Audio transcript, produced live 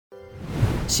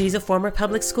She's a former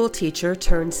public school teacher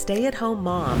turned stay-at-home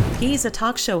mom. He's a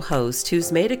talk show host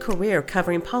who's made a career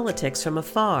covering politics from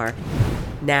afar.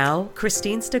 Now,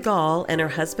 Christine Stegall and her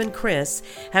husband Chris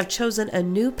have chosen a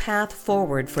new path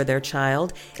forward for their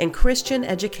child in Christian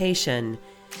education.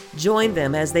 Join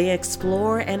them as they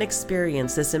explore and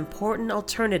experience this important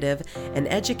alternative in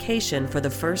education for the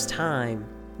first time.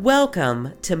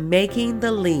 Welcome to Making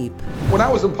the Leap. When I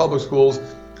was in public schools,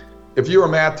 if you were a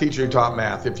math teacher, you taught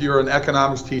math. If you were an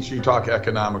economics teacher, you taught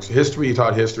economics. History, you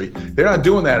taught history. They're not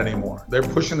doing that anymore. They're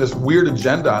pushing this weird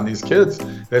agenda on these kids.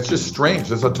 That's just strange.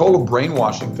 It's a total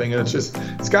brainwashing thing, and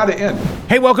it's got to end.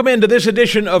 Hey, welcome into this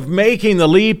edition of Making the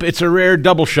Leap. It's a rare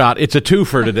double shot. It's a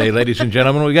twofer today, ladies and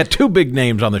gentlemen. We got two big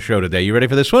names on the show today. You ready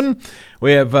for this one?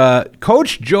 We have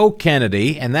Coach Joe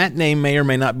Kennedy, and that name may or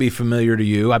may not be familiar to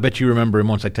you. I bet you remember him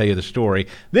once I tell you the story.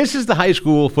 This is the high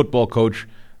school football coach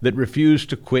that refused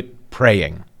to quit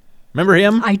praying. Remember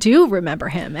him? I do remember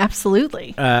him,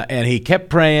 absolutely. And he kept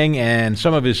praying, and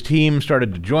some of his team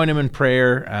started to join him in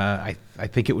prayer. I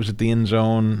think it was at the end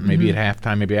zone, maybe at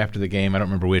halftime, maybe after the game. I don't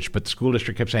remember which, but the school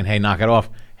district kept saying, hey, knock it off.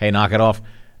 Hey, knock it off.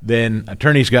 Then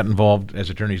attorneys got involved, as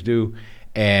attorneys do,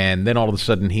 and then all of a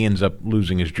sudden he ends up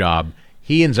losing his job.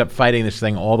 He ends up fighting this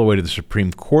thing all the way to the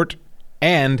Supreme Court,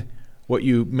 and what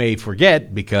you may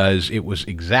forget, because it was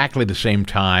exactly the same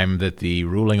time that the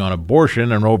ruling on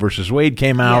abortion and Roe versus Wade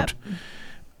came out,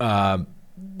 the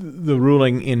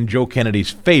ruling in Joe Kennedy's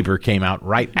favor came out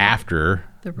right after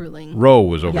the ruling Roe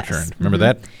was overturned. Yes. Remember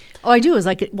that? Oh, I do. It was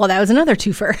like, well, that was another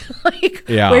twofer,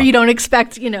 where you don't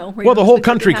expect, Well, the whole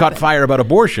country caught fire about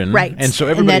abortion. Right. And so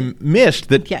everybody missed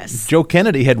that Joe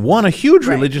Kennedy had won a huge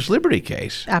religious liberty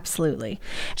case. Absolutely.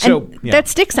 So that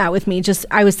sticks out with me.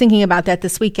 I was thinking about that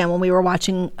this weekend when we were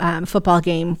watching a football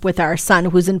game with our son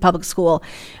who's in public school.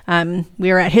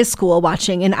 We were at his school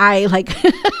watching, and I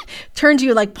turned to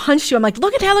you, punched you. I'm like,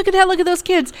 look at those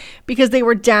kids, because they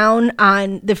were down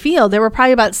on the field. There were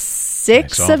probably about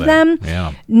six of them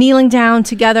kneeling down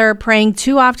together, praying,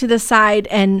 two off to the side.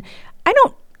 And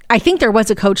I think there was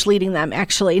a coach leading them,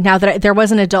 actually, now that there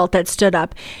was an adult that stood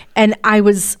up. And I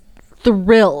was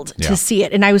thrilled to see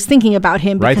it. And I was thinking about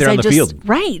him because right there on the field.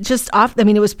 Right, just off. I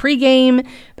mean, it was pregame.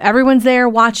 Everyone's there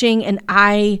watching. And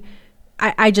I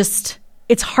just,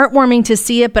 it's heartwarming to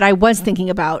see it. But I was thinking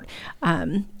about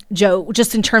Joe,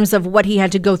 just in terms of what he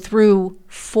had to go through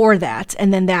for that.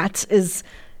 And then that is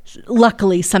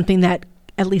luckily something that,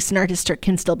 at least in our district,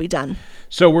 can still be done.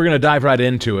 So we're going to dive right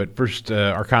into it. First,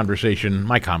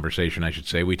 my conversation, I should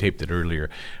say, we taped it earlier,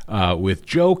 with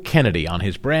Joe Kennedy on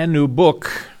his brand new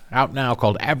book, out now,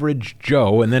 called Average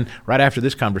Joe. And then right after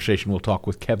this conversation, we'll talk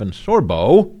with Kevin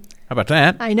Sorbo. How about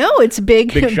that? I know, it's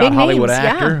big shot Hollywood names,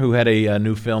 actor who had a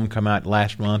new film come out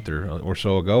last month or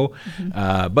so ago.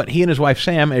 But he and his wife,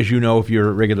 Sam, as you know, if you're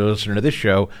a regular listener to this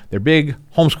show, they're big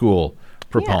homeschool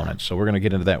proponents. So we're going to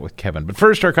get into that with Kevin. But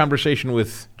first, our conversation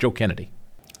with Joe Kennedy.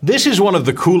 This is one of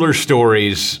the cooler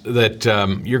stories that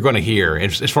you're going to hear,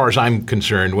 as far as I'm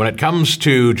concerned, when it comes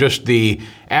to just the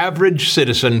average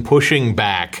citizen pushing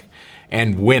back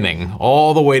and winning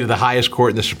all the way to the highest court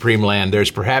in the Supreme Land.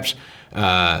 There's perhaps the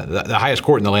highest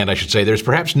court in the land, I should say. There's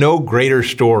perhaps no greater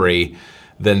story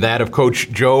than that of Coach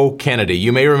Joe Kennedy.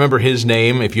 You may remember his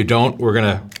name. If you don't, we're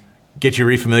going to get you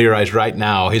refamiliarized right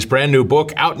now. His brand new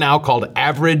book out now called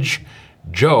Average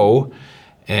Joe.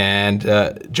 And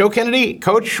Joe Kennedy,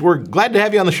 Coach, we're glad to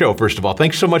have you on the show, first of all.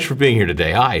 Thanks so much for being here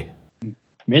today. Hi.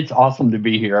 It's awesome to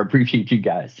be here. I appreciate you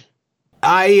guys.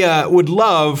 I would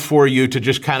love for you to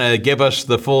just kind of give us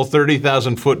the full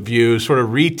 30,000-foot view, sort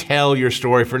of retell your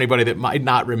story for anybody that might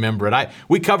not remember it.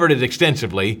 We covered it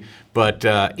extensively, but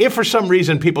if for some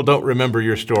reason people don't remember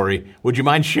your story, would you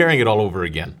mind sharing it all over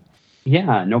again?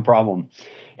 Yeah, no problem.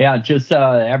 Yeah, just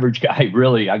average guy,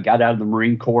 really. I got out of the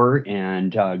Marine Corps,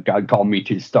 and God called me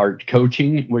to start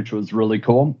coaching, which was really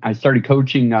cool. I started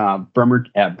coaching at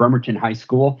Bremerton High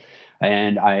School,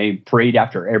 and I prayed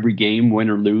after every game,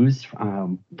 win or lose,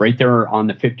 right there on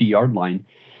the 50-yard line.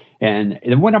 And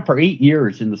it went up for 8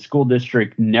 years, and the school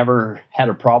district never had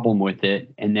a problem with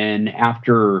it. And then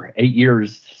after 8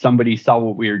 years, somebody saw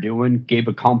what we were doing, gave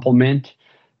a compliment.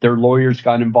 Their lawyers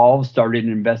got involved, started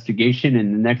an investigation,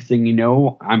 and the next thing you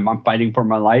know, I'm fighting for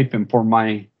my life and for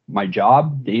my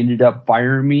job. They ended up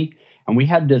firing me, and we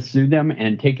had to sue them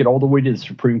and take it all the way to the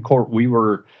Supreme Court. We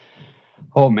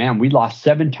lost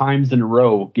 7 times in a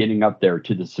row getting up there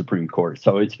to the Supreme Court.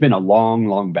 So it's been a long,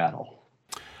 long battle.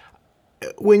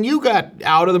 When you got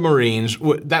out of the Marines,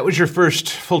 that was your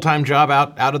first full-time job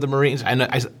out of the Marines?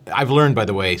 I've learned, by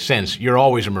the way, since you're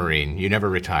always a Marine. You never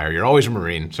retire. You're always a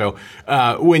Marine. So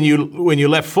when you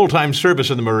left full-time service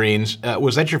in the Marines,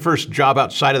 was that your first job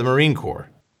outside of the Marine Corps?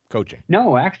 coaching?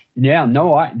 No, actually,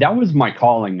 that was my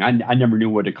calling. I never knew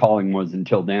what a calling was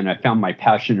until then. I found my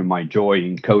passion and my joy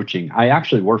in coaching. I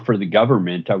actually worked for the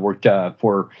government. I worked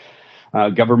for a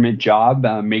government job,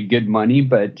 made good money,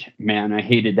 but man, I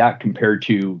hated that compared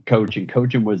to coaching.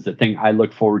 Coaching was the thing I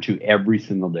look forward to every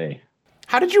single day.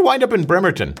 How did you wind up in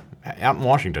Bremerton, out in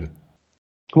Washington?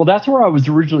 Well, that's where I was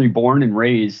originally born and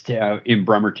raised, in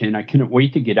Bremerton. I couldn't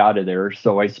wait to get out of there.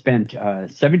 So I spent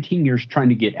 17 years trying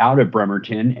to get out of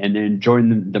Bremerton and then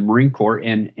joined the Marine Corps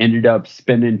and ended up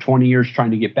spending 20 years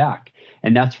trying to get back.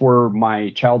 And that's where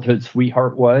my childhood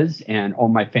sweetheart was, and all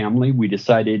my family. We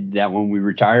decided that when we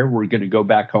retire, we're going to go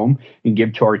back home and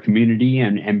give to our community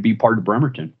and be part of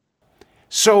Bremerton.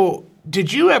 So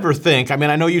did you ever think, I mean,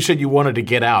 I know you said you wanted to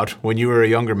get out when you were a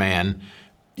younger man.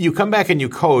 You come back and you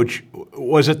coach.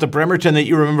 Was it the Bremerton that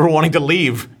you remember wanting to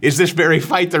leave? Is this very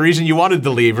fight the reason you wanted to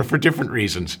leave, or for different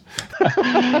reasons?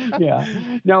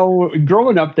 Yeah. No,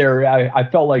 growing up there, I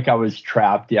felt like I was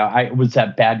trapped. Yeah, I was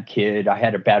that bad kid. I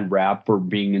had a bad rap for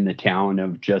being in the town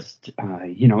of just,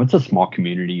 it's a small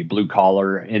community, blue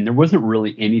collar, and there wasn't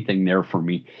really anything there for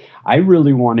me. I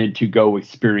really wanted to go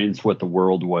experience what the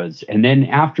world was. And then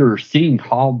after seeing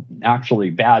how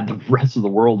actually bad the rest of the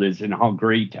world is and how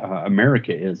great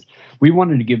America is, we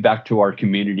wanted to give back to our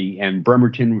community. And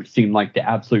Bremerton seemed like the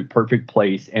absolute perfect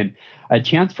place and a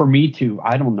chance for me to,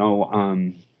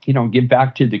 give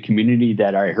back to the community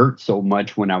that I hurt so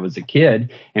much when I was a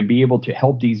kid and be able to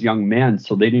help these young men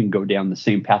so they didn't go down the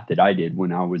same path that I did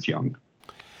when I was young.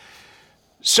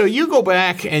 So you go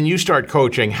back and you start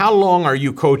coaching. How long are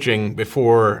you coaching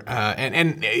before?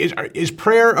 And is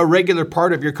prayer a regular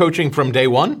part of your coaching from day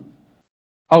one?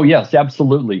 Oh yes,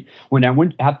 absolutely. When I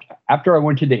went after I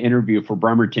went to the interview for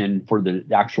Bremerton for the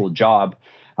actual job,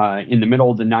 in the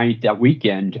middle of the night that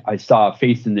weekend, I saw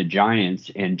Facing the Giants,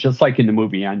 and just like in the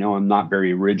movie, I know I'm not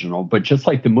very original, but just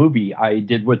like the movie, I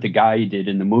did what the guy did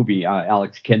in the movie,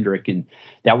 Alex Kendrick, and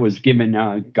that was giving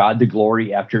God the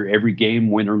glory after every game,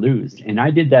 win or lose. And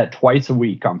I did that twice a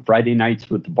week on Friday nights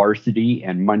with the varsity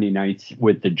and Monday nights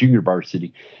with the junior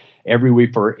varsity, every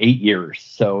week for 8 years.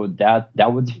 So that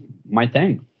was my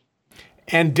thing.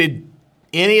 And did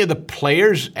any of the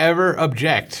players ever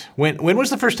object? When was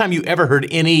the first time you ever heard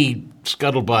any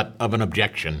scuttlebutt of an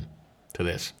objection to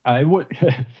this?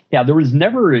 There was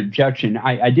never an objection.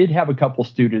 I did have a couple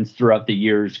students throughout the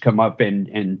years come up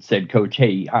and said, Coach,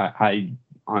 hey,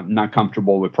 I'm not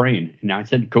comfortable with praying. And I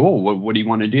said, cool, what do you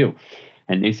want to do?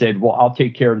 And they said, well, I'll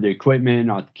take care of the equipment.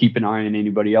 I'll keep an eye on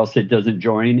anybody else that doesn't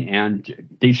join. And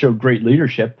they showed great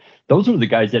leadership. Those were the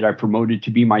guys that I promoted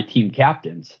to be my team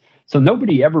captains. So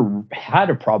nobody ever had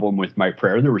a problem with my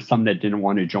prayer. There were some that didn't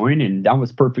want to join, and that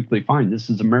was perfectly fine. This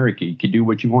is America. You can do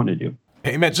what you want to do.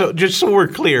 Amen. So just so we're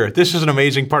clear, this is an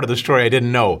amazing part of the story I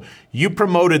didn't know. You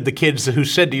promoted the kids who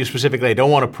said to you specifically, I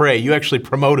don't want to pray. You actually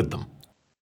promoted them.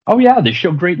 Oh, yeah. They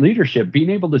show great leadership. Being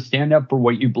able to stand up for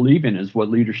what you believe in is what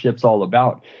leadership's all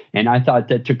about. And I thought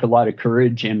that took a lot of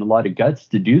courage and a lot of guts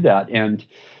to do that. And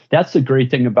that's the great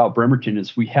thing about Bremerton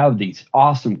is we have these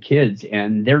awesome kids,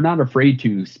 and they're not afraid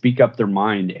to speak up their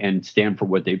mind and stand for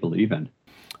what they believe in.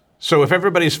 So if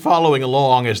everybody's following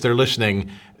along as they're listening,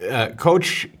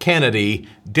 Coach Kennedy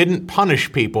didn't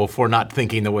punish people for not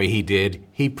thinking the way he did.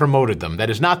 He promoted them. That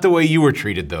is not the way you were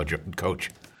treated, though, Coach.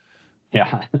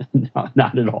 Yeah, no,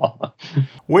 not at all.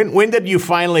 When did you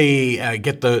finally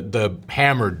get the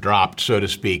hammer dropped, so to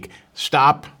speak?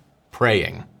 Stop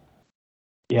praying.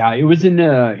 Yeah, it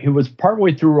was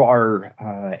partway through our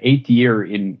 8th year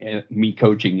in me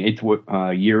coaching,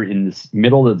 8th year in the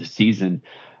middle of the season.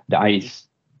 I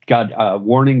got a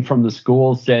warning from the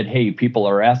school, said, hey, people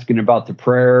are asking about the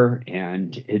prayer.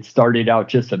 And it started out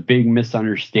just a big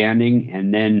misunderstanding.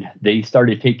 And then they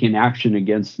started taking action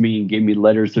against me and gave me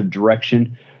letters of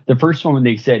direction. The first one,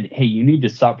 they said, hey, you need to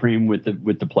stop praying with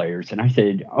the players. And I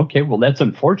said, okay, well, that's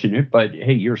unfortunate, but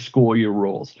hey, your school, your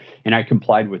rules. And I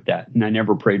complied with that. And I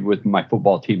never prayed with my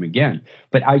football team again,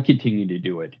 but I continued to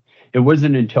do it. It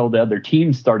wasn't until the other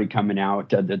teams started coming out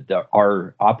that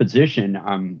our opposition,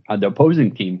 the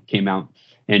opposing team came out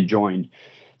and joined.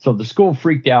 So the school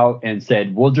freaked out and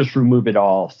said, we'll just remove it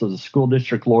all. So the school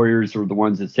district lawyers were the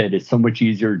ones that said it's so much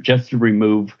easier just to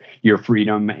remove your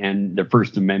freedom and the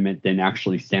First Amendment than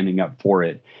actually standing up for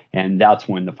it. And that's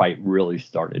when the fight really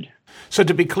started. So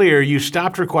to be clear, you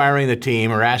stopped requiring the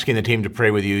team or asking the team to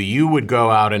pray with you. You would go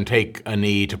out and take a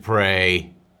knee to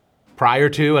pray prior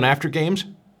to and after games?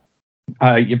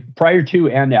 Prior to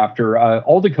and after.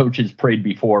 All the coaches prayed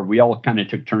before. We all kind of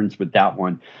took turns with that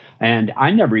one. And I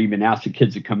never even asked the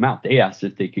kids to come out. They asked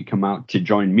if they could come out to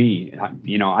join me.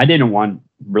 I didn't want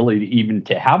really even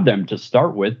to have them to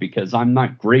start with, because I'm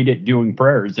not great at doing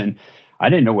prayers and I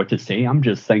didn't know what to say. I'm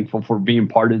just thankful for being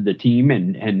part of the team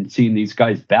and seeing these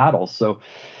guys battle. So,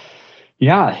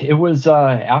 yeah, it was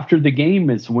after the game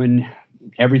is when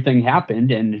everything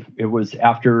happened. And it was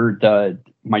after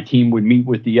my team would meet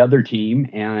with the other team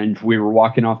and we were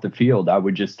walking off the field. I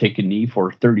would just take a knee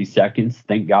for 30 seconds,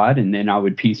 thank God, and then I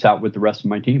would peace out with the rest of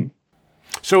my team.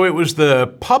 So it was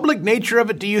the public nature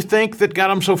of it, do you think, that got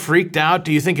them so freaked out?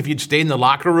 Do you think if you'd stayed in the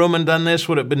locker room and done this,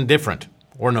 would it have been different,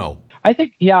 or no?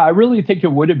 I really think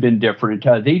it would have been different.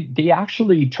 They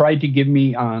actually tried to give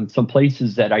me some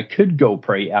places that I could go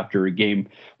pray after a game,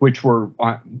 which were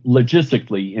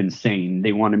logistically insane.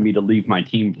 They wanted me to leave my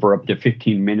team for up to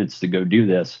 15 minutes to go do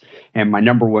this. And my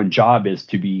number one job is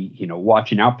to be,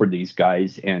 watching out for these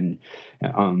guys and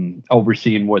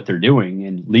overseeing what they're doing,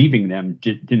 and leaving them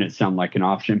didn't sound like an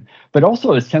option. But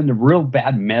also it sent a real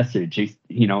bad message.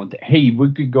 Hey,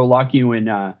 we could go lock you in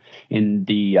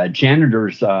the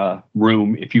janitor's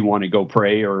room if you want to go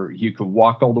pray, or you could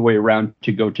walk all the way around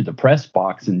to go to the press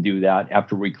box and do that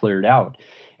after we cleared out.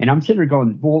 And I'm sitting there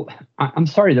going, well, I'm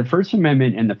sorry, the First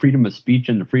Amendment and the freedom of speech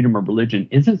and the freedom of religion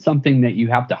isn't something that you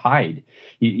have to hide.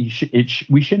 We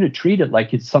shouldn't treat it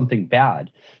like it's something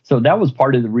bad. So that was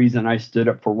part of the reason I stood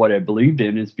up for what I believed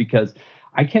in, is because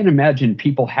I can't imagine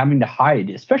people having to hide,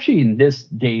 especially in this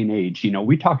day and age.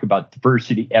 We talk about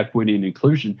diversity, equity, and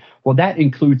inclusion. Well, that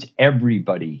includes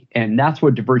everybody. And that's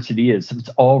what diversity is. It's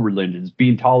all religions,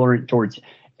 being tolerant towards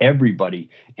everybody.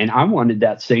 And I wanted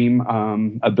that same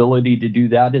ability to do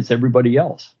that as everybody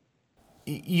else.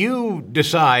 You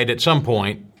decide at some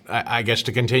point, I guess,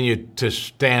 to continue to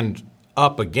stand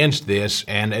up against this.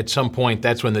 And at some point,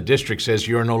 that's when the district says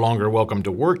you're no longer welcome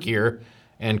to work here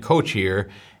and coach here.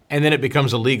 And then it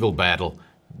becomes a legal battle.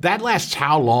 That lasts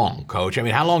how long, Coach? I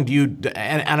mean, how long do you,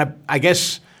 and I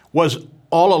guess, was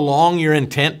all along your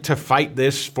intent to fight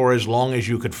this for as long as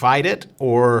you could fight it?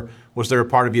 Or was there a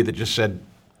part of you that just said,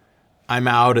 I'm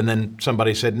out, and then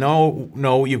somebody said,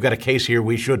 no, you've got a case here,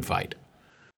 we should fight?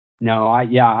 No,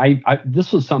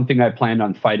 this was something I planned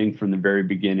on fighting from the very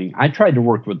beginning. I tried to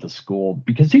work with the school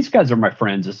because these guys are my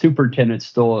friends. The superintendent's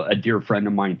still a dear friend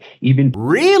of mine.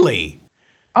 Really?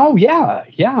 Oh, yeah.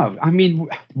 I mean,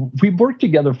 we worked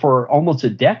together for almost a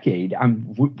decade.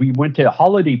 We went to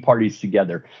holiday parties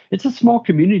together. It's a small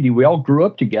community. We all grew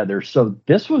up together. So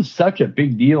this was such a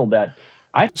big deal that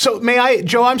So may I,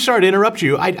 Joe, I'm sorry to interrupt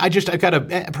you. I've got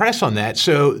to press on that.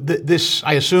 So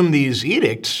I assume these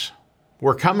edicts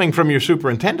were coming from your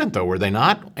superintendent, though, were they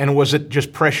not? And was it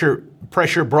just pressure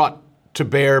brought to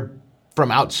bear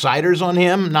from outsiders on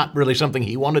him, not really something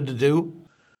he wanted to do?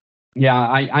 Yeah,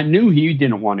 I knew he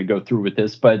didn't want to go through with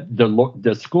this, but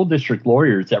the school district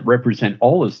lawyers that represent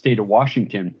all of the state of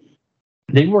Washington,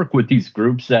 they work with these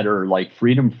groups that are like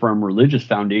Freedom From Religious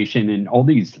Foundation and all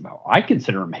these, I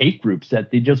consider them hate groups,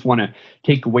 that they just want to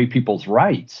take away people's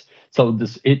rights. So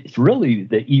it's really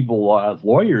the evil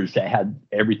lawyers that had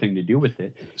everything to do with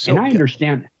it. So, and I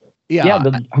understand. Yeah.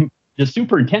 The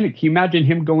superintendent, can you imagine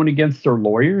him going against their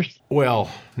lawyers? Well,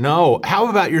 no. How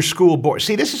about your school board?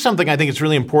 See, this is something I think it's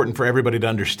really important for everybody to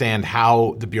understand,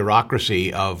 how the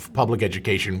bureaucracy of public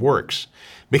education works.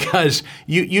 Because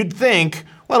you'd think,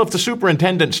 well, if the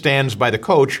superintendent stands by the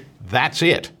coach, that's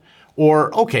it.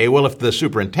 Or, okay, well, if the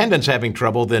superintendent's having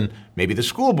trouble, then maybe the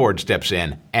school board steps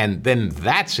in, and then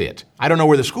that's it. I don't know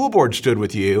where the school board stood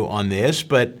with you on this,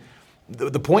 but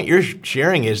the point you're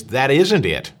sharing is that isn't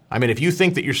it. I mean, if you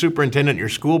think that your superintendent, your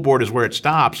school board is where it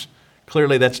stops,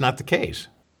 clearly that's not the case.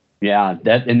 Yeah,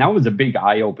 that was a big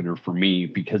eye-opener for me,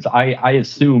 because I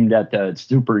assumed that the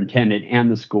superintendent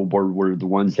and the school board were the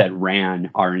ones that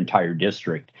ran our entire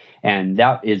district, and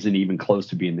that isn't even close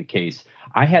to being the case.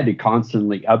 I had to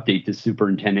constantly update the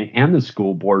superintendent and the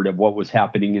school board of what was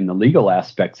happening in the legal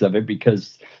aspects of it,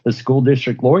 because the school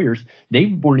district lawyers, they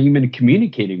weren't even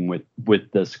communicating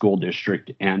with the school district,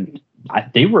 and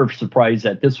they were surprised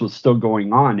that this was still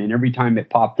going on, and every time it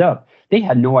popped up, they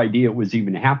had no idea it was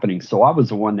even happening. So I was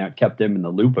the one that kept them in the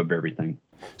loop of everything.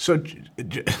 So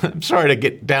I'm sorry to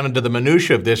get down into the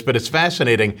minutia of this, but it's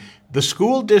fascinating. The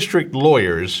school district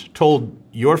lawyers told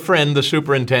your friend, the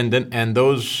superintendent, and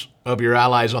those of your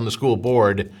allies on the school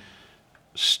board,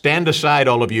 stand aside,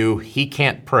 all of you, he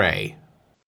can't pray.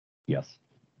 Yes,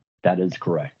 that is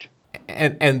correct.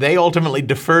 And they ultimately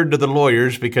deferred to the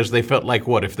lawyers because they felt like,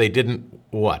 what, if they didn't,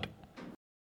 what?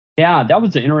 Yeah, that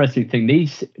was an interesting thing.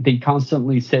 They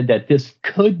constantly said that this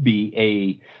could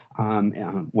be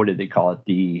what do they call it?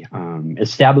 The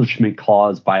Establishment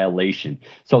Clause violation.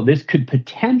 So this could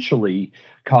potentially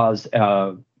cause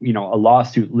a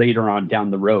lawsuit later on down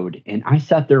the road. And I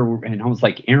sat there and I was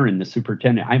like, Aaron, the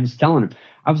superintendent, I was telling him,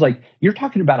 I was like, you're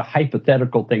talking about a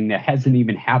hypothetical thing that hasn't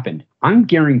even happened. I'm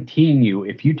guaranteeing you,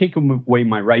 if you take away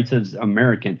my rights as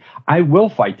American, I will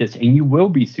fight this and you will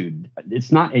be sued.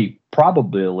 It's not a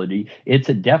probability, it's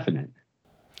a definite.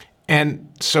 And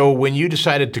so when you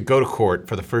decided to go to court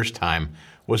for the first time,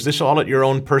 was this all at your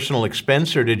own personal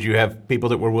expense, or did you have people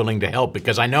that were willing to help?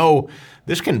 Because I know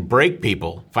this can break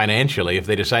people financially if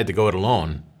they decide to go it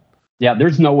alone. Yeah,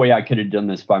 there's no way I could have done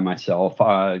this by myself.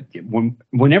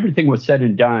 When everything was said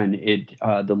and done,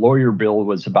 the lawyer bill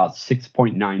was about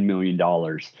 $6.9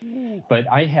 million. But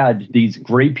I had these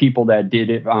great people that did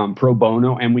it pro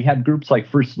bono, and we had groups like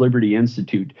First Liberty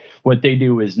Institute. What they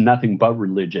do is nothing but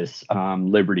religious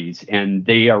liberties, and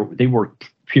they work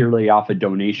purely off of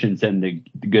donations and the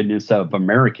goodness of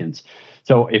Americans.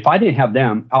 So if I didn't have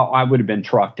them, I would have been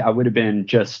trucked. I would have been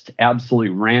just absolutely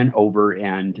ran over,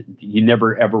 and you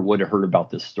never, ever would have heard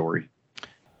about this story.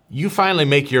 You finally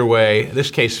make your way, this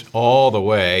case all the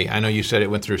way. I know you said it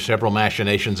went through several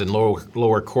machinations in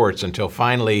lower courts until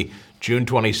finally June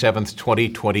 27th,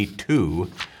 2022,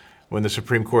 when the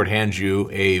Supreme Court hands you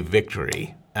a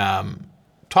victory.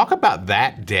 Talk about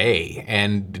that day,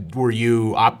 and were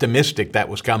you optimistic that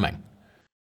was coming?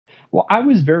 Well, I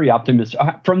was very optimistic.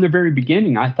 From the very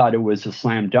beginning, I thought it was a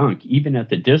slam dunk. Even at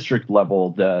the district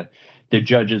level, the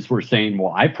judges were saying,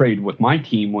 well, I prayed with my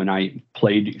team when I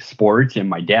played sports, and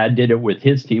my dad did it with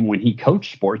his team when he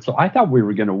coached sports. So I thought we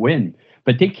were going to win.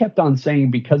 But they kept on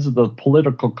saying because of the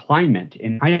political climate,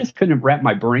 and I just couldn't wrap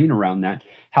my brain around that,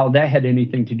 how that had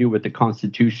anything to do with the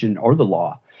Constitution or the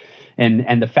law.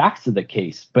 And the facts of the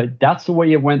case. But that's the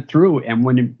way it went through. And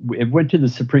when it went to the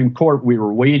Supreme Court, we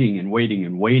were waiting and waiting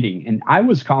and waiting. And I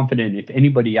was confident if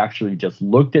anybody actually just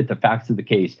looked at the facts of the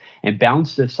case and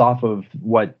bounced this off of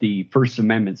what the First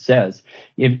Amendment says,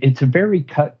 it's a very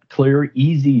clear,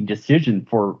 easy decision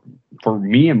for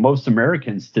me and most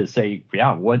Americans to say,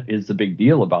 yeah, what is the big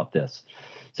deal about this?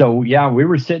 So, yeah, we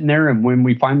were sitting there. And when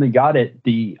we finally got it,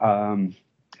 the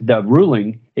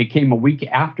ruling, it came a week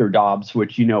after Dobbs,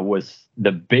 which, was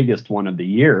the biggest one of the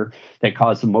year that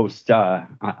caused the most,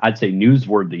 I'd say,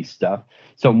 newsworthy stuff.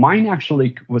 So mine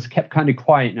actually was kept kind of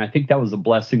quiet, and I think that was a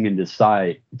blessing in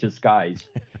disguise.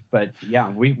 But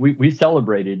yeah, we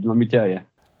celebrated, let me tell you.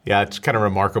 Yeah, it's kind of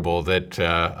remarkable that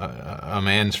a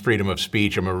man's freedom of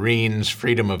speech, a Marine's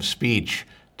freedom of speech,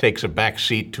 takes a back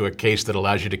seat to a case that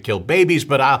allows you to kill babies,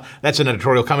 but that's an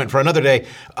editorial comment for another day.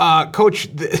 Coach,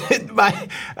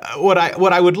 what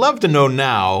I would love to know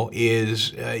now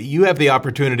is you have the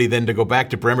opportunity then to go back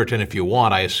to Bremerton if you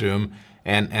want, I assume,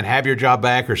 and have your job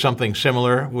back or something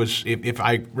similar, was if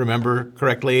I remember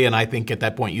correctly, and I think at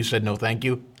that point you said no thank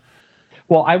you.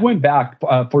 Well, I went back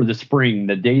for the spring,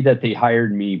 the day that they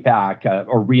hired me back,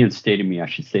 or reinstated me, I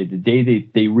should say. The day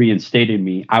they reinstated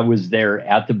me, I was there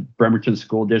at the Bremerton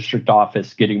School District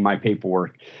office getting my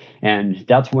paperwork. And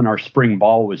that's when our spring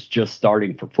ball was just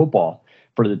starting for football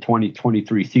for the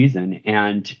 2023 season.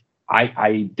 And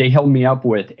they held me up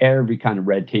with every kind of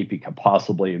red tape you could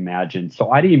possibly imagine.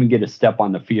 So I didn't even get a step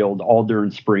on the field all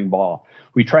during spring ball.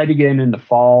 We tried to get in the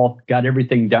fall, got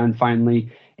everything done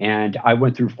finally. And I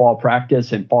went through fall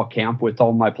practice and fall camp with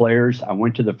all my players. I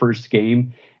went to the first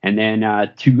game, and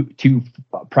then two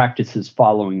practices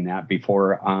following that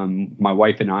before my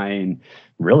wife and I, and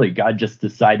really God just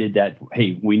decided that,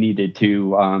 hey, we needed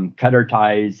to cut our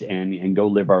ties and go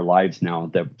live our lives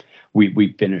now that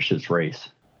we finished this race.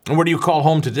 And where do you call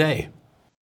home today?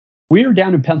 We are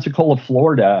down in Pensacola,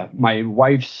 Florida. My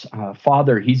wife's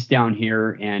father, he's down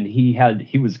here, and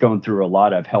he was going through a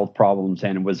lot of health problems,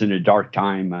 and it was in a dark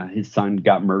time. His son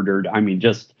got murdered. I mean,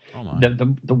 just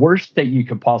the worst that you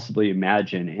could possibly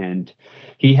imagine. And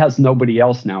he has nobody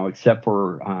else now except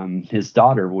for his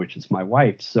daughter, which is my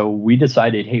wife. So we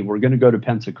decided, hey, we're going to go to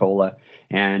Pensacola,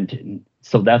 and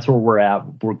so that's where we're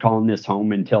at. We're calling this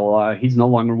home until he's no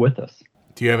longer with us.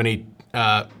 Do you have any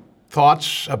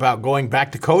thoughts about going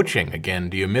back to coaching again?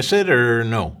 Do you miss it or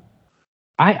no?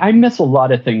 I miss a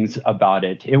lot of things about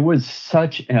it. It was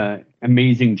such an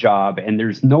amazing job, and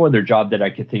there's no other job that I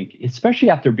could think, especially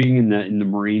after being in the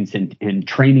Marines and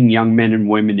training young men and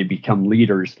women to become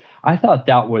leaders. I thought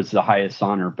that was the highest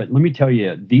honor. But let me tell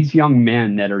you, these young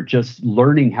men that are just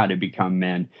learning how to become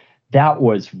men, that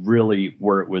was really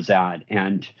where it was at.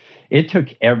 And it took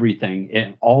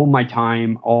everything, all my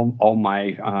time, all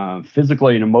my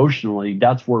physically and emotionally.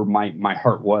 That's where my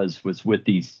heart was with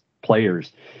these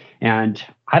players. And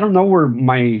I don't know where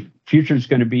my future's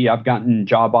going to be. I've gotten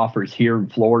job offers here in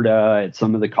Florida at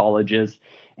some of the colleges.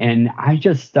 And I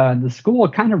just, the school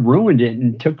kind of ruined it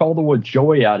and took all the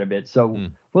joy out of it. So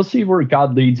we'll see where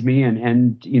God leads me.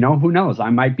 And who knows? I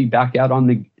might be back out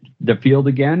on the field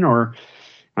again, or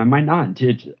I might not.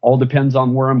 It all depends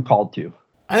on where I'm called to.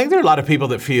 I think there are a lot of people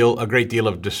that feel a great deal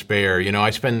of despair. I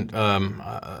spend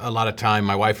a lot of time,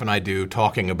 my wife and I do,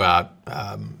 talking about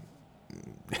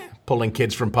pulling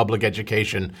kids from public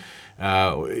education,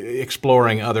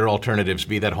 exploring other alternatives,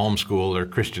 be that homeschool or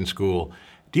Christian school.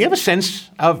 Do you have a sense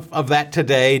of that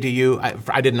today? Do you?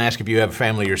 I didn't ask if you have a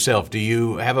family yourself. Do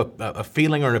you have a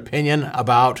feeling or an opinion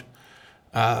about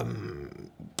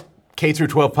K through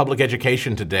 12 public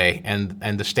education today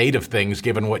and the state of things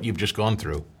given what you've just gone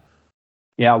through?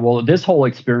 Yeah, well, this whole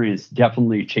experience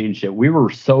definitely changed it. We were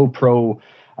so pro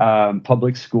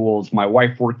public schools. My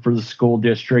wife worked for the school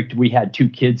district. We had 2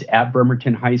 kids at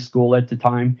Bremerton High School at the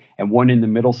time and 1 in the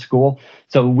middle school.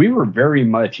 So we were very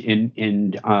much in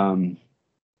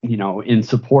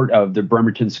support of the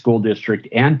Bremerton School District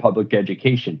and public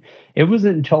education. It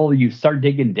wasn't until you start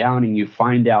digging down and you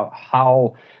find out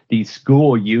how these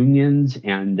school unions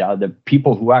and the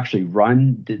people who actually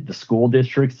run the school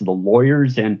districts, the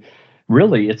lawyers, and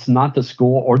really it's not the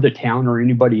school or the town or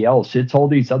anybody else. It's all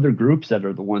these other groups that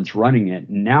are the ones running it.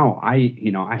 Now I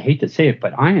hate to say it,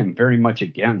 but I am very much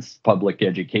against public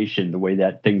education, the way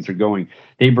that things are going.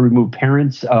 They've removed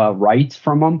parents' rights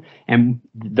from them, and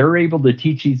they're able to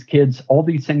teach these kids all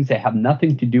these things that have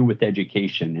nothing to do with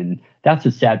education. And that's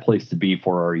a sad place to be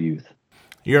for our youth.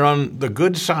 You're on the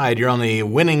good side. You're on the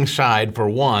winning side for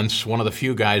once, one of the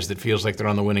few guys that feels like they're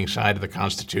on the winning side of the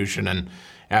Constitution. And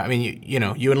I mean,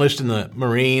 you enlist in the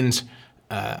Marines,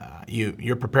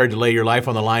 you're prepared to lay your life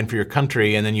on the line for your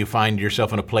country, and then you find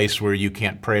yourself in a place where you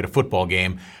can't pray at a football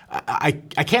game. I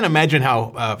can't imagine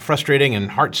how frustrating and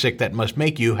heartsick that must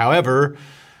make you. However,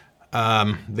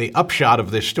 the upshot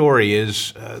of this story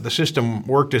is the system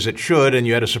worked as it should, and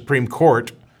you had a Supreme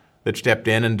Court that stepped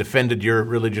in and defended your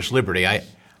religious liberty.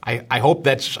 I hope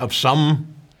that's of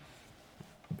some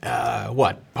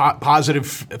positive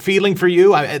feeling for you.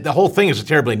 The whole thing is a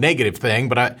terribly negative thing,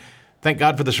 but I thank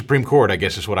God for the Supreme Court, I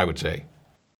guess is what I would say.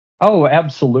 Oh,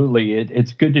 absolutely.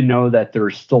 It's good to know that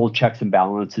there's still checks and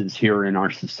balances here in our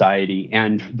society.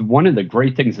 And one of the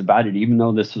great things about it, even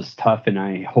though this was tough, and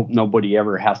I hope nobody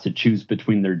ever has to choose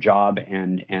between their job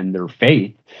and their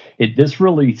faith, this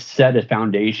really set a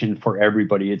foundation for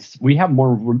everybody. We have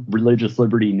more religious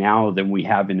liberty now than we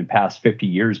have in the past 50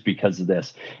 years because of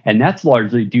this. And that's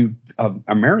largely due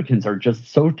Americans are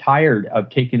just so tired of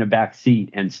taking a back seat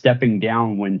and stepping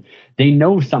down when they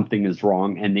know something is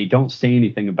wrong and they don't say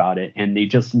anything about it and they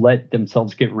just let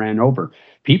themselves get ran over.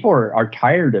 People are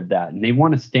tired of that and they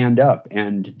want to stand up,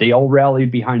 and they all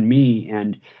rallied behind me.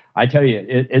 And I tell you,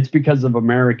 it's because of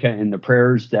America and the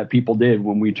prayers that people did.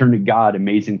 When we turn to God,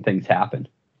 amazing things happen.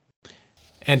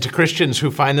 And to Christians who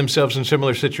find themselves in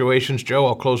similar situations, Joe,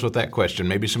 I'll close with that question.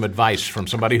 Maybe some advice from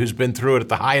somebody who's been through it at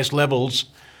the highest levels.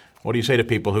 What do you say to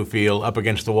people who feel up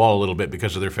against the wall a little bit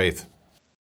because of their faith?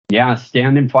 Yeah,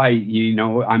 stand and fight. You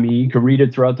can read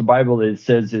it throughout the Bible. It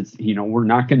says it's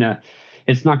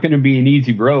not going to be an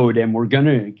easy road, and we're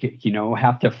going to,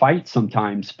 have to fight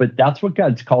sometimes. But that's what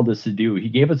God's called us to do. He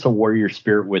gave us a warrior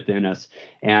spirit within us,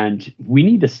 and we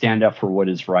need to stand up for what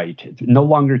is right. No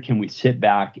longer can we sit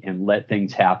back and let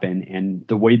things happen. And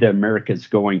the way that America is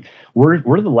going, we're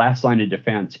the last line of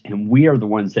defense, and we are the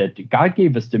ones that God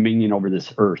gave us dominion over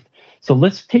this earth. So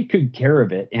let's take good care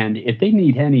of it. And if they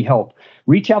need any help,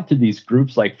 reach out to these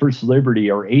groups like First Liberty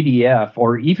or ADF,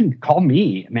 or even call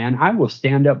me, man. I will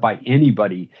stand up by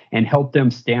anybody and help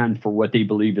them stand for what they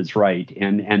believe is right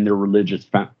and their religious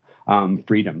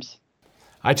freedoms.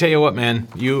 I tell you what, man,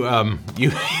 you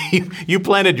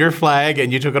planted your flag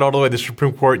and you took it all the way to the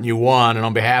Supreme Court and you won. And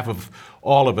on behalf of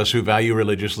all of us who value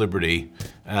religious liberty,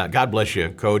 God bless you,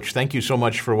 Coach. Thank you so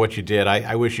much for what you did.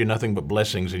 I wish you nothing but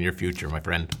blessings in your future, my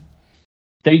friend.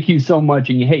 Thank you so much.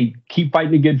 And hey, keep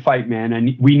fighting a good fight, man.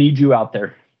 And we need you out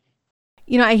there.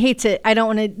 I don't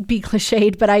want to be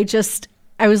cliched, but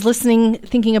I was listening,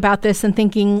 thinking about this and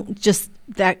thinking just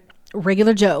that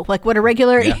regular Joe, like what a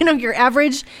regular, your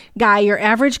average guy, your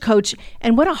average coach,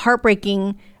 and what a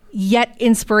heartbreaking yet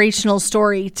inspirational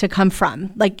story to come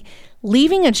from. Like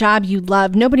leaving a job you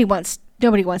love, nobody wants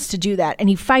to do that. And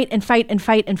you fight and fight and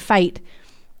fight and fight,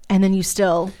 and then you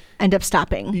still end up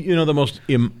stopping. The most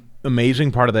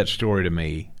amazing part of that story to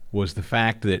me was the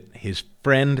fact that his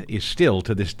friend is still,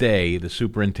 to this day, the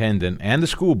superintendent and the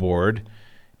school board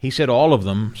He said all of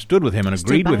them stood with him and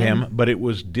agreed with him, him. but it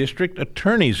was district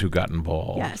attorneys who got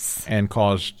involved. Yes. And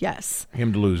caused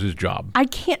him to lose his job.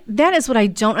 That is what I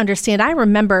don't understand. I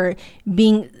remember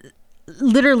being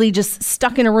literally just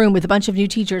stuck in a room with a bunch of new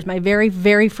teachers my very,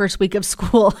 very first week of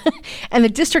school. And the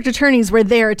district attorneys were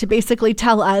there to basically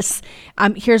tell us,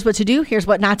 here's what to do, here's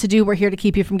what not to do. We're here to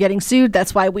keep you from getting sued.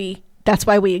 That's why we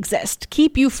exist.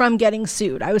 Keep you from getting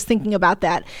sued. I was thinking about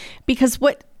that because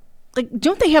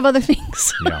don't they have other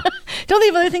things? Yeah. Don't they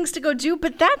have other things to go do?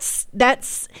 But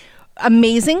that's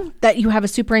amazing that you have a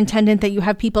superintendent, that you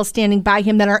have people standing by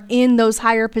him that are in those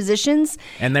higher positions.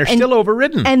 And they're still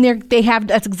overridden. And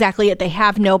that's exactly it. They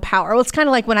have no power. Well, it's kind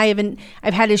of like when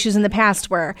I've had issues in the past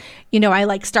where,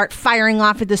 I start firing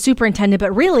off at the superintendent,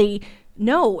 but really,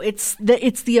 no, it's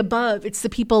the above. It's the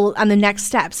people on the next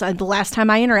steps. The last time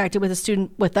I interacted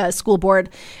with a school board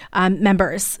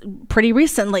members pretty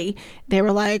recently, they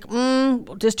were like,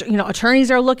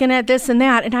 attorneys are looking at this and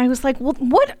that. And I was like, well,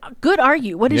 what good are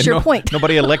you? What is your point?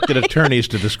 Nobody elected attorneys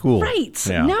to the school. Right.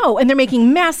 Yeah. No. And they're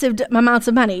making massive amounts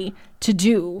of money to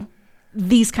do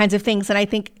these kinds of things. And I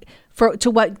think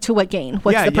to what gain?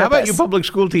 What's the purpose? How about you public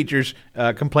school teachers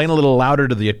complain a little louder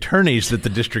to the attorneys that the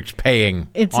district's paying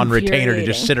on retainer to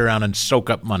just sit around and soak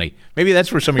up money? Maybe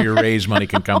that's where some of your raise money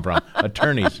can come from.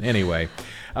 Attorneys, anyway.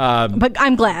 But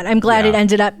I'm glad it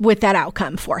ended up with that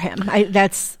outcome for him.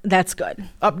 That's good.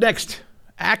 Up next,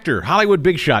 actor, Hollywood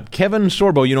big shot, Kevin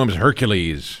Sorbo. You know him as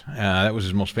Hercules. That was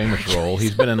his most famous role.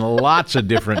 He's been in lots of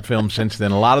different films since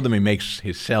then. A lot of them he makes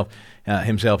himself.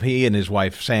 He and his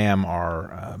wife, Sam,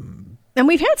 are... and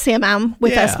we've had Sam on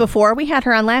with us before. We had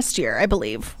her on last year, I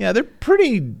believe. Yeah, they're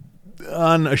pretty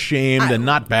unashamed and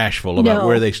not bashful about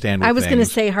where they stand with I was things. going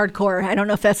to say hardcore. I don't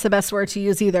know if that's the best word to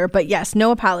use either. But yes,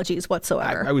 no apologies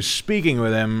whatsoever. I was speaking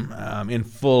with him in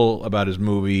full about his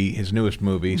newest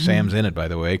movie. Mm-hmm. Sam's in it, by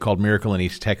the way, called Miracle in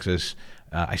East Texas.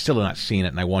 I still have not seen it,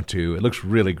 and I want to. It looks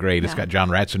really great. Yeah. It's got John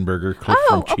Ratzenberger, Cliff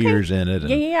from Cheers in it.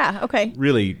 Okay.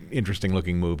 Really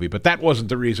interesting-looking movie. But that wasn't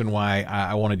the reason why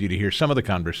I wanted you to hear some of the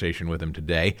conversation with him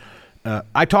today.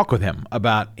 I talk with him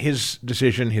about his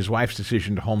decision, his wife's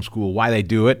decision to homeschool, why they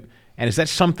do it, and is that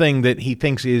something that he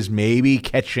thinks is maybe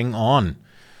catching on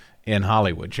in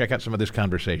Hollywood? Check out some of this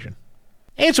conversation.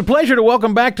 Hey, it's a pleasure to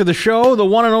welcome back to the show the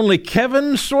one and only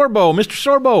Kevin Sorbo. Mr.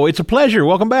 Sorbo, it's a pleasure.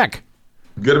 Welcome back.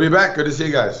 Good to be back. Good to see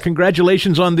you guys.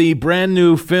 Congratulations on the brand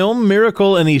new film,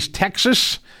 Miracle in East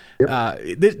Texas. Yep.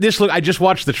 I just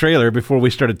watched the trailer before we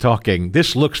started talking.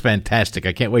 This looks fantastic.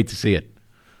 I can't wait to see it.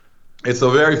 It's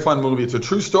a very fun movie. It's a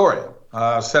true story,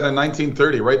 set in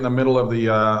 1930, right in the middle of the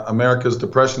America's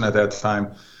Depression at that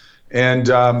time.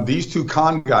 And these two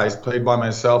con guys, played by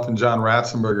myself and John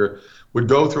Ratzenberger, would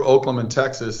go through Oklahoma and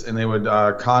Texas, and they would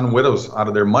con widows out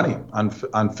of their money on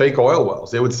fake oil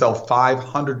wells. They would sell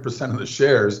 500% of the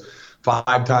shares,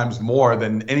 5 times more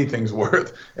than anything's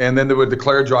worth. And then they would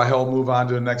declare dry hell, move on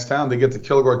to the next town. They get to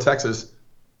Kilgore, Texas.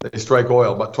 They strike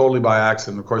oil, but totally by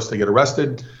accident. Of course, they get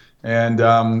arrested. And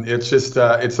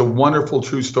it's a wonderful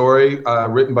true story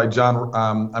written by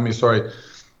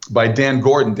by Dan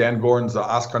Gordon. Dan Gordon's an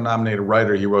Oscar-nominated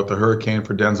writer. He wrote The Hurricane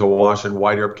for Denzel Washington,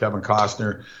 White Earp, Kevin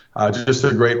Costner. Just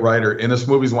a great writer. And this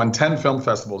movie's won 10 film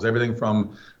festivals, everything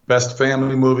from Best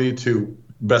Family Movie to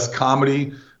Best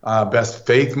Comedy, Best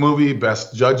Faith Movie,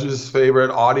 Best Judge's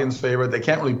Favorite, Audience Favorite. They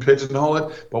can't really pigeonhole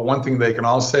it, but one thing they can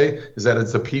all say is that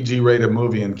it's a PG-rated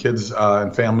movie, and kids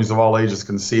and families of all ages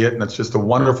can see it. And it's just a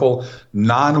wonderful,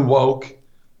 non-woke,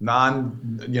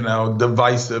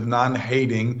 non-divisive,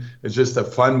 non-hating. It's just a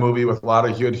fun movie with a lot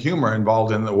of good humor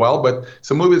involved in it. But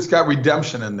it's a movie that's got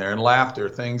redemption in there and laughter,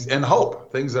 things and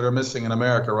hope, things that are missing in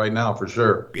America right now for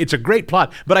sure. It's a great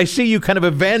plot, but I see you kind of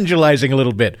evangelizing a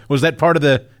little bit. Is that part of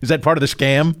the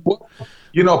scam? Well,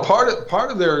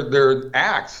 part of their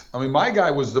act. I mean, my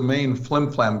guy was the main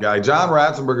flim-flam guy. John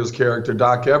Ratzenberger's character,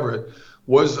 Doc Everett,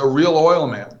 was a real oil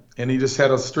man. And he just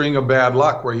had a string of bad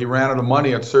luck where he ran out of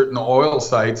money at certain oil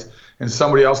sites, and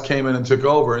somebody else came in and took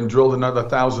over and drilled another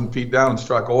 1,000 feet down and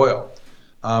struck oil.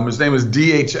 His name was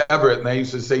D.H. Everett, and they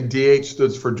used to say D.H.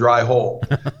 stood for dry hole.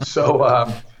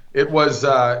 So it was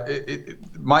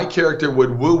my character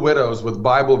would woo widows with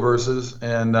Bible verses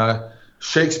and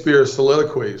Shakespeare's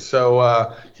soliloquies.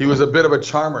 So he was a bit of a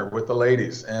charmer with the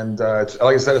ladies. And like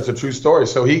I said, it's a true story.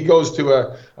 So he goes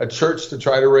to a church to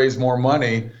try to raise more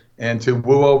money and to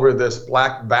woo over this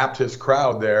Black Baptist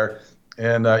crowd there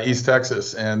in East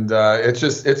Texas. And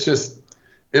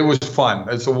it was fun.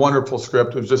 It's a wonderful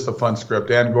script. It was just a fun script.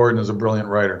 Dan Gordon is a brilliant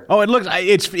writer. Oh,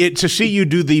 to see you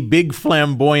do the big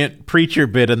flamboyant preacher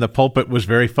bit in the pulpit was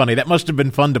very funny. That must have been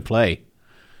fun to play.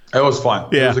 It was fun.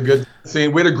 Yeah. It was a good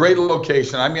scene. We had a great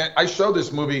location. I mean, I showed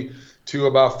this movie to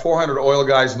about 400 oil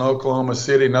guys in Oklahoma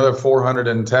City, another 400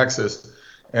 in Texas.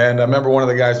 And I remember one of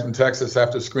the guys from Texas,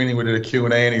 after screening, we did a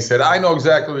Q&A, and he said, I know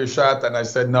exactly where you shot that. And I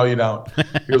said, no, you don't.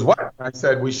 He goes, what? And I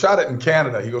said, we shot it in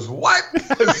Canada. He goes, what?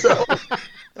 So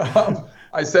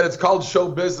I said, it's called show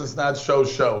business, not show.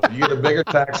 You get a bigger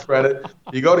tax credit.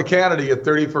 You go to Canada, you get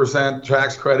 30%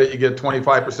 tax credit. You get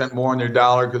 25% more on your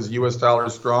dollar because the U.S. dollar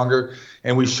is stronger.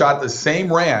 And we shot the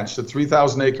same ranch, the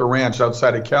 3,000-acre ranch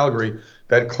outside of Calgary,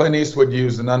 that Clint Eastwood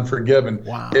used in Unforgiven.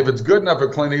 Wow. If it's good enough for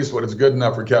Clint Eastwood, it's good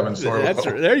enough for Kevin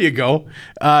Sorbo. There you go.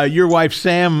 Your wife,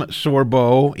 Sam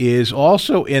Sorbo, is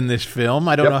also in this film.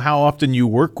 I don't know how often you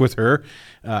work with her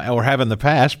or have in the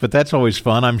past, but that's always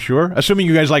fun, I'm sure. Assuming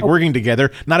you guys like working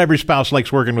together. Not every spouse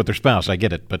likes working with their spouse. I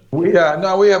get it. But we have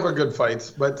our good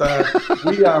fights. But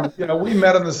we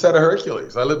met on the set of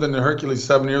Hercules. I lived in the Hercules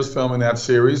 7 years filming that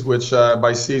series, which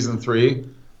by season 3,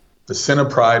 the sin of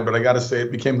pride, but I got to say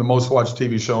it became the most watched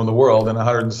TV show in the world in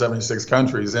 176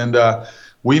 countries. And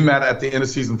we met at the end of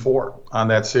season 4 on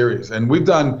that series. And we've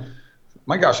done,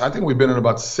 my gosh, I think we've been in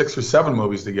about 6 or 7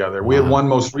 movies together. We had one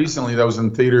most recently that was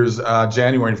in theaters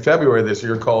January and February this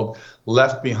year called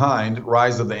Left Behind,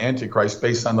 Rise of the Antichrist,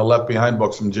 based on the Left Behind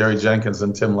books from Jerry Jenkins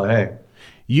and Tim LaHaye.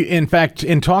 In fact,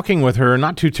 in talking with her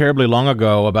not too terribly long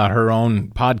ago about her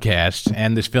own podcast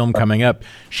and this film coming up,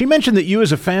 she mentioned that you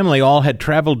as a family all had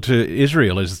traveled to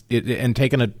Israel and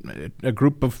taken a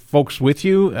group of folks with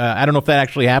you. I don't know if that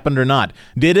actually happened or not.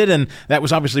 Did it? And that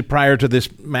was obviously prior to this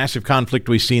massive conflict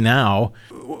we see now.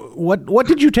 What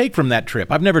did you take from that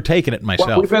trip? I've never taken it myself.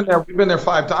 Well, we've been there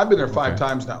 5 times. I've been there 5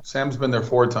 times now. Sam's been there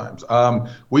 4 times.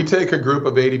 We take a group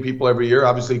of 80 people every year.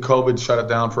 Obviously, COVID shut it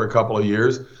down for a couple of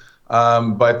years.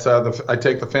 But I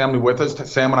take the family with us.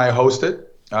 Sam and I host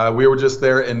it. We were just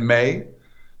there in May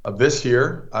of this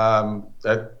year.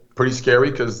 That's pretty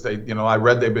scary because I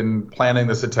read they've been planning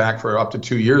this attack for up to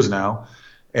 2 years now.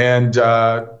 And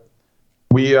I've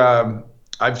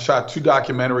shot 2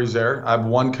 documentaries there. I have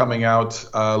one coming out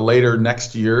later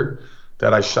next year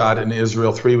that I shot in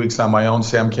Israel 3 weeks on my own.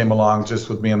 Sam came along just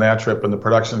with me on that trip and the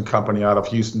production company out of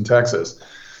Houston, Texas.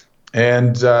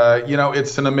 And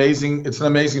it's an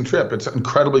amazing trip. It's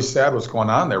incredibly sad what's going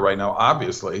on there right now.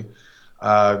 Obviously,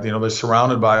 they're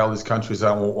surrounded by all these countries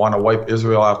that want to wipe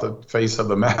Israel off the face of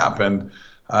the map. And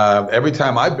every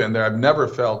time I've been there, I've never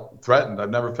felt threatened. I've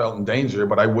never felt in danger,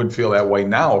 but I would feel that way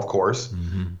now, of course.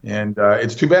 Mm-hmm. And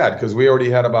it's too bad because we already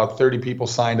had about 30 people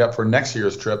signed up for next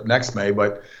year's trip next May,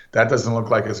 but that doesn't look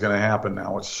like it's going to happen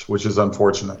now, which is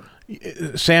unfortunate.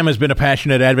 Sam has been a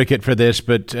passionate advocate for this,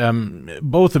 but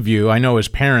both of you, I know as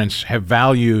parents, have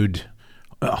valued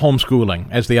homeschooling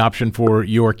as the option for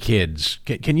your kids.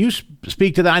 Can you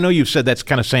speak to that? I know you've said that's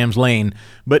kind of Sam's lane,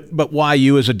 but why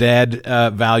you as a dad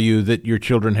value that your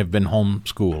children have been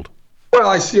homeschooled? Well,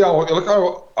 I see our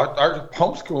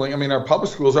homeschooling, our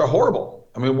public schools are horrible.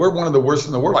 We're one of the worst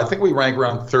in the world. I think we rank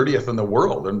around 30th in the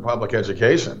world in public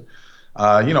education.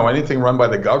 Anything run by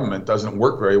the government doesn't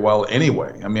work very well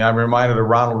anyway. I'm reminded of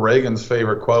Ronald Reagan's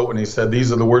favorite quote when he said,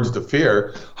 "These are the words to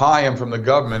fear. Hi, I'm from the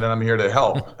government and I'm here to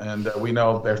help." And we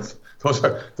know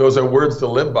those are words to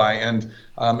live by. And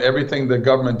everything the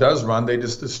government does run, they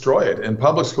just destroy it. And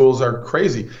public schools are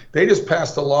crazy. They just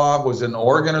passed a law, was in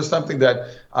Oregon or something, that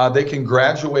they can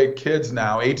graduate kids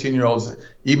now, 18-year-olds,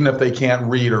 even if they can't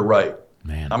read or write.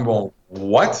 Man. I'm going,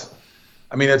 what?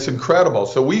 It's incredible.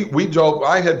 So we joke.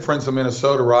 I had friends in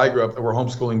Minnesota where I grew up that were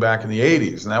homeschooling back in the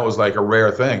 80s, and that was like a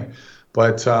rare thing.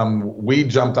 But we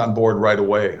jumped on board right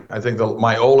away. I think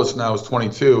my oldest now is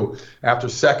 22. After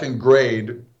 2nd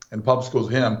grade in public schools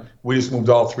with him, we just moved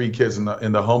all 3 kids in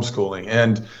the homeschooling.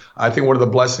 And I think one of the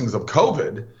blessings of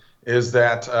COVID is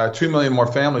that 2 million more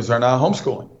families are now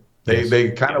homeschooling.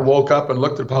 They kind of woke up and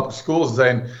looked at public schools and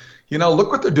saying,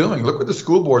 look what they're doing. Look what the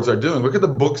school boards are doing. Look at the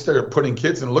books they're putting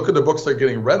kids in. Look at the books they're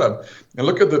getting rid of. And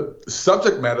look at the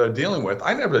subject matter they're dealing with.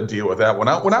 I never had to deal with that. When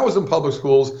I was in public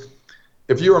schools,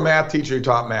 if you were a math teacher, you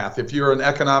taught math. If you're an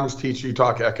economics teacher, you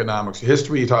taught economics.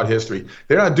 History, you taught history.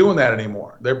 They're not doing that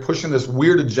anymore. They're pushing this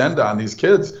weird agenda on these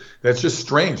kids that's just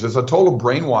strange. It's a total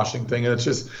brainwashing thing, and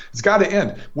it's got to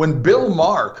end. When Bill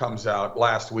Maher comes out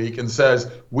last week and says,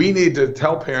 we need to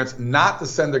tell parents not to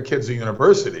send their kids to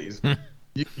universities,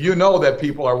 you know that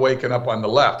people are waking up on the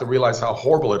left to realize how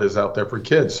horrible it is out there for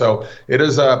kids. So it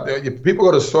is, if people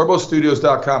go to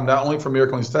sorbostudios.com, not only for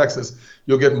Miracle Texas,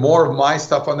 you'll get more of my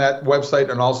stuff on that website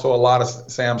and also a lot of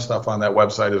Sam's stuff on that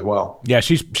website as well. Yeah,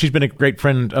 she's been a great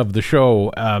friend of the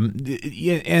show. And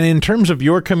in terms of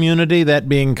your community, that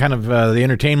being kind of the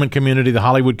entertainment community, the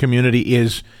Hollywood community,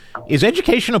 is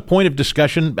education a point of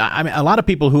discussion? A lot of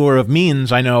people who are of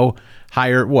means, I know,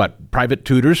 hire private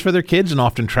tutors for their kids and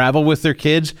often travel with their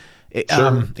kids.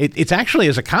 Sure. It's actually,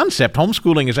 as a concept,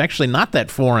 homeschooling is actually not that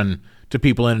foreign to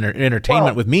people in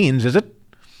entertainment with means, is it?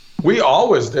 We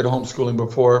always did homeschooling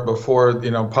before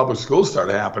public schools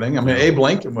started happening. I mean, Abe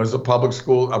Lincoln was a private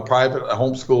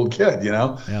homeschooled kid.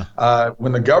 Yeah.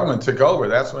 When the government took over,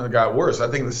 that's when it got worse. I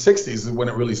think the '60s is when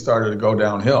it really started to go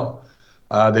downhill.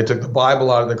 They took the Bible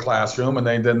out of the classroom, and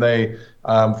then they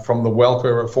from the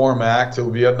Welfare Reform Act to the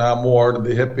Vietnam War to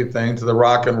the hippie thing to the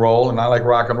rock and roll. And I like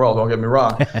rock and roll, don't get me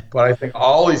wrong, but I think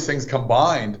all these things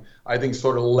combined, I think,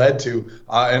 sort of led to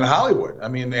in Hollywood. I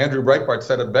mean, Andrew Breitbart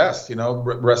said it best,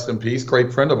 rest in peace,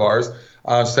 great friend of ours,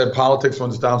 said politics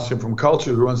runs downstream from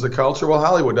culture. Who runs the culture? Well,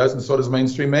 Hollywood does, and so does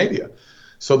mainstream media.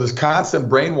 So this constant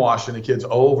brainwashing of kids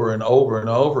over and over and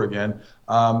over again.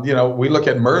 We look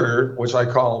at murder, which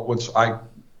I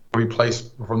replace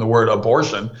from the word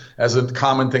abortion, as a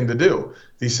common thing to do.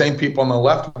 These same people on the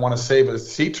left want to save a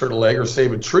sea turtle egg or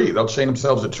save a tree. They'll chain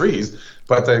themselves to trees,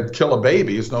 but to kill a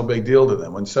baby is no big deal to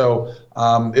them. And so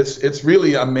it's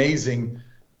really amazing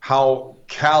how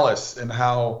callous and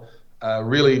how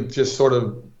really just sort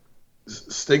of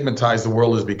stigmatized the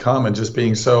world has become, and just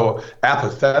being so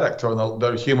apathetic to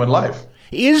the human life.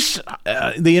 Is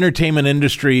the entertainment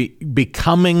industry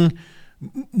becoming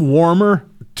warmer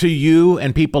to you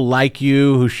and people like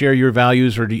you who share your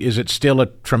values, or is it still a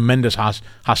tremendous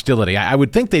hostility? I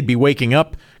would think they'd be waking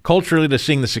up culturally to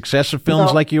seeing the success of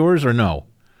films like yours, or no?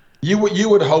 You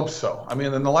would hope so. I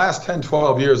mean, in the last 10,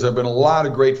 12 years, there have been a lot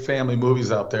of great family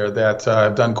movies out there that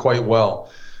have done quite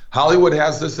well. Hollywood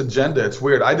has this agenda. It's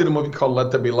weird. I did a movie called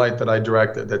Let There Be Light that I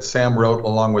directed, that Sam wrote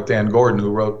along with Dan Gordon, who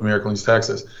wrote Miracle in East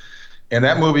Texas. And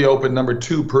that movie opened number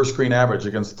 2 per screen average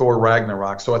against Thor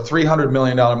Ragnarok. So a $300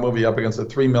 million movie up against a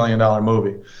 $3 million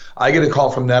movie. I get a call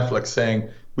from Netflix saying,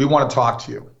 we want to talk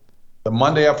to you. The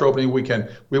Monday after opening weekend,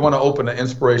 we want to open an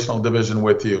inspirational division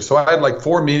with you. So I had like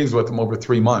 4 meetings with them over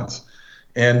 3 months.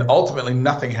 And ultimately,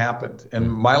 nothing happened.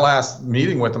 And my last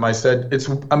meeting with them, I said, it's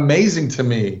amazing to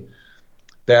me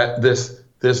that this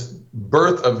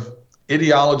birth of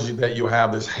ideology that you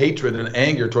have, this hatred and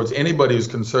anger towards anybody who's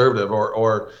conservative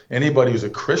or anybody who's a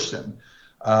Christian,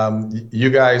 you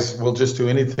guys will just do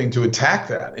anything to attack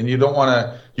that. And you don't want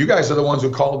to, you guys are the ones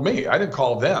who called me. I didn't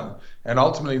call them. And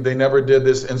ultimately, they never did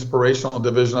this inspirational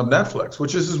division of Netflix,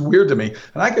 which is just weird to me.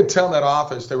 And I could tell in that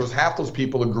office, there was half those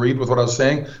people agreed with what I was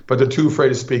saying, but they're too afraid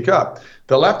to speak up.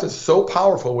 The left is so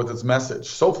powerful with its message,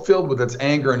 so filled with its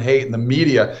anger and hate, and the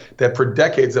media that for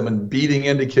decades have been beating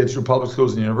into kids through public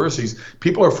schools and universities.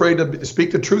 People are afraid to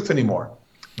speak the truth anymore.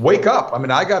 Wake up. I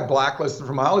mean, I got blacklisted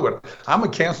from Hollywood. I'm a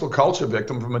cancel culture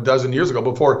victim from a dozen years ago,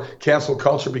 before cancel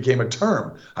culture became a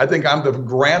term. I think I'm the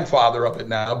grandfather of it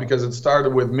now, because it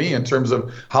started with me in terms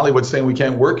of Hollywood saying we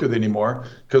can't work with it anymore,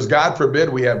 because God forbid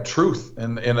we have truth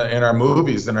in our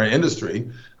movies, in our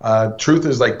industry. Truth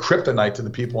is like kryptonite to the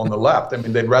people on the left. I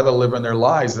mean, they'd rather live in their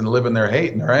lies than live in their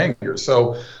hate and their anger.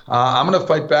 So I'm going to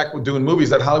fight back with doing movies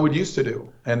that Hollywood used to do.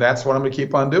 And that's what I'm going to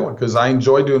keep on doing, because I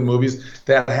enjoy doing movies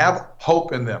that have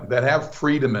hope in them, that have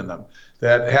freedom in them,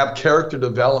 that have character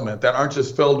development, that aren't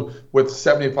just filled with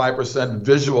 75%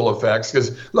 visual effects.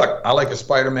 Because, look, I like a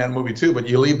Spider-Man movie too, but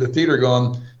you leave the theater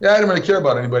going, yeah, I didn't really care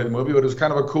about anybody in the movie, but it was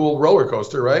kind of a cool roller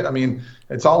coaster, right? I mean,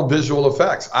 it's all visual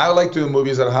effects. I like doing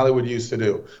movies that Hollywood used to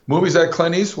do. Movies that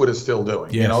Clint Eastwood is still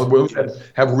doing. Yes. You know, movies that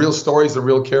have real stories and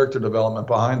real character development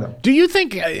behind them. Do you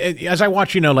think, as I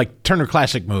watch, like Turner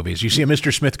Classic movies, you see a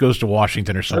Mr. Smith Goes to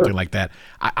Washington or something like that.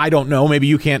 I don't know. Maybe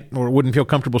you can't or wouldn't feel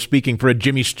comfortable speaking for a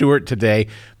Jimmy Stewart today.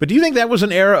 But do you think that was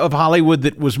an era of Hollywood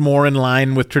that was more in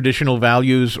line with traditional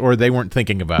values, or they weren't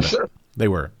thinking about it? Sure. They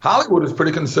were. Hollywood is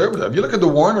pretty conservative. You look at the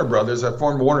Warner brothers that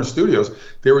formed Warner Studios,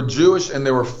 they were Jewish and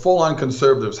they were full-on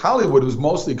conservatives. Hollywood was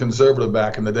mostly conservative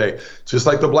back in the day, just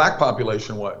like the black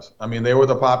population was. I mean, they were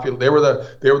the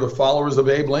followers of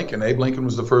Abe Lincoln. Abe Lincoln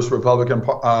was the first Republican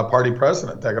Party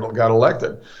president that got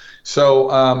elected.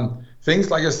 So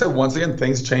things, like I said, once again,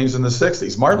 things changed in the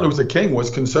 60s. Martin Luther King was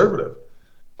conservative.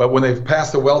 But when they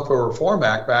passed the Welfare Reform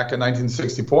Act back in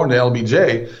 1964 in the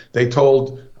LBJ, they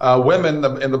told women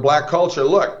in the black culture,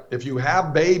 look, if you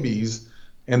have babies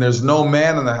and there's no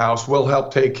man in the house, we'll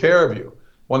help take care of you.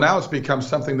 Well, now it's become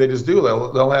something they just do.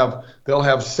 They'll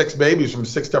have 6 babies from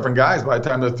 6 different guys by the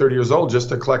time they're 30 years old just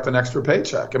to collect an extra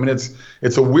paycheck. I mean,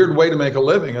 it's a weird way to make a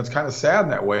living. It's kind of sad in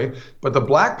that way. But the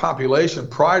black population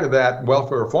prior to that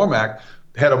Welfare Reform Act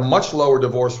had a much lower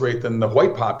divorce rate than the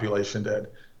white population did.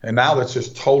 And now that's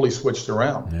just totally switched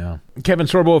around. Yeah. Kevin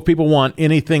Sorbo, if people want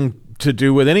anything to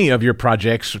do with any of your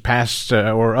projects, past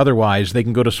or otherwise, they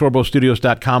can go to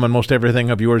sorbostudios.com, and most everything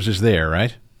of yours is there,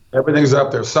 right? Everything's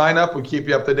up there. Sign up. We keep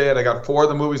you up to date. I got 4 of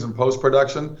the movies in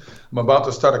post-production. I'm about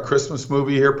to start a Christmas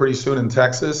movie here pretty soon in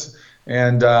Texas.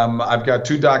 And I've got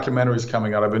 2 documentaries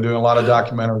coming out. I've been doing a lot of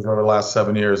documentaries over the last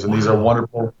 7 years, and these are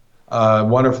wonderful,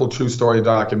 wonderful true story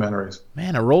documentaries.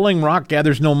 Man, a rolling rock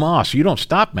gathers no moss. You don't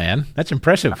stop, man. That's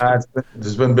impressive.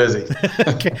 It's been busy.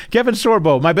 Kevin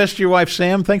Sorbo, my best to your wife,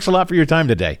 Sam. Thanks a lot for your time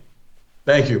today.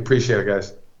 Thank you. Appreciate it,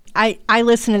 guys. I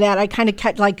listen to that. I kind of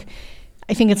kept I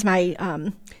think it's my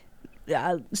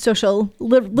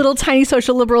little tiny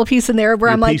social liberal piece in there where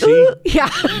your I'm like, PC? ooh,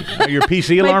 yeah. Your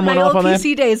PC alarm went off on that?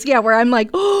 PC days, yeah, where I'm like,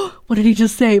 oh, what did he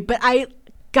just say? But I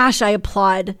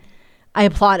applaud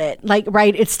it. Like,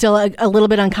 right, it's still a little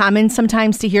bit uncommon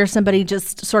sometimes to hear somebody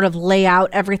just sort of lay out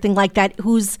everything like that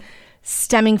who's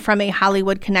stemming from a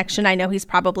Hollywood connection. I know he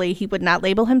would not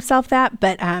label himself that,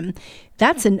 but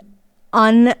that's an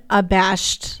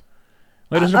unabashed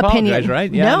Well, he doesn't opinion. apologize,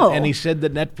 right? Yeah, No. and he said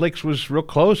that Netflix was real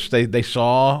close. They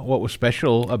saw what was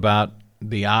special about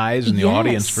the eyes and the Yes.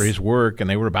 audience for his work, and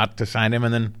they were about to sign him,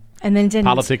 and then didn't.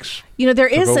 politics. You know, there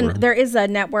over. is a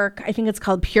network. I think it's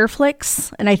called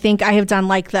PureFlix, and I think I have done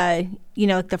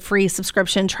the free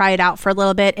subscription. Try it out for a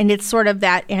little bit, and it's sort of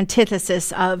that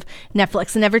antithesis of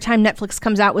Netflix. And every time Netflix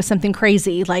comes out with something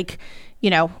crazy, like,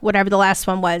 whatever the last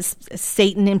one was,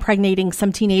 Satan impregnating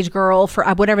some teenage girl for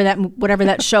whatever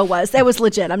that show was. That was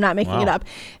legit. I'm not making it up.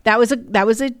 That was a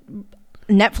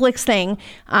Netflix thing.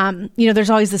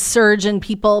 There's always this surge in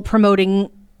people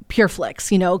promoting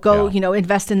PureFlix.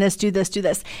 Invest in this, do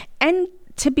this. And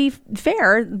to be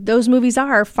fair, those movies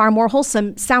are far more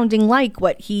wholesome, sounding like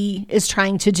what he is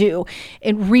trying to do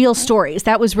in real stories.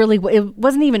 That was really, it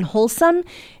wasn't even wholesome.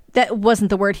 That wasn't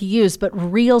the word he used, but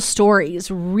real stories,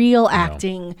 real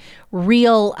acting,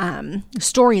 real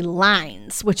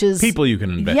storylines, which is people you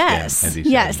can invest in. As he said.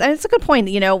 Yes, and it's a good point.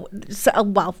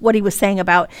 What he was saying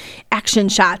about action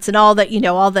shots and all that,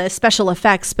 all the special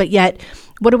effects, but yet,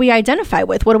 what do we identify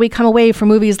with? What do we come away from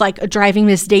movies like Driving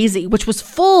Miss Daisy, which was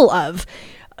full of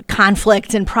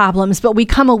conflict and problems, but we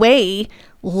come away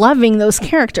loving those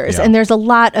characters, and there's a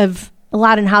lot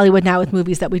in Hollywood now with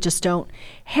movies that we just don't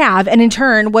have. And in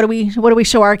turn, what do we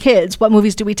show our kids? What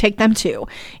movies do we take them to?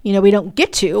 We don't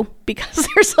get to because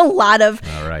there's a lot of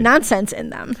nonsense in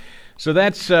them. So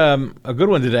that's a good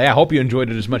one today. I hope you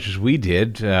enjoyed it as much as we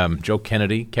did. Joe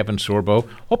Kennedy, Kevin Sorbo.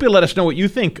 Hope you'll let us know what you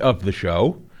think of the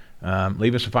show.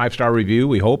 Leave us a 5-star review,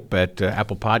 we hope, at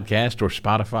Apple Podcast or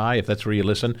Spotify, if that's where you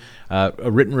listen. A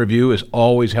written review is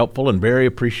always helpful and very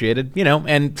appreciated.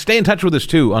 And stay in touch with us,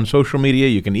 too, on social media.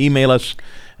 You can email us.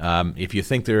 If you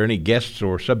think there are any guests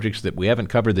or subjects that we haven't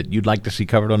covered that you'd like to see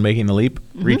covered on Making the Leap,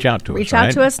 reach out to us. Reach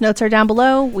out to us. Notes are down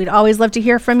below. We'd always love to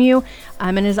hear from you.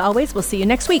 And as always, we'll see you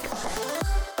next week.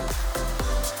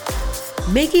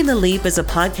 Making the Leap is a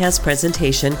podcast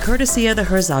presentation courtesy of the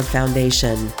Herzog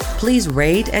Foundation. Please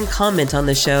rate and comment on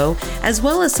the show, as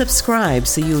well as subscribe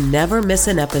so you never miss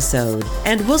an episode.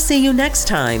 And we'll see you next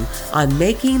time on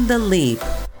Making the Leap.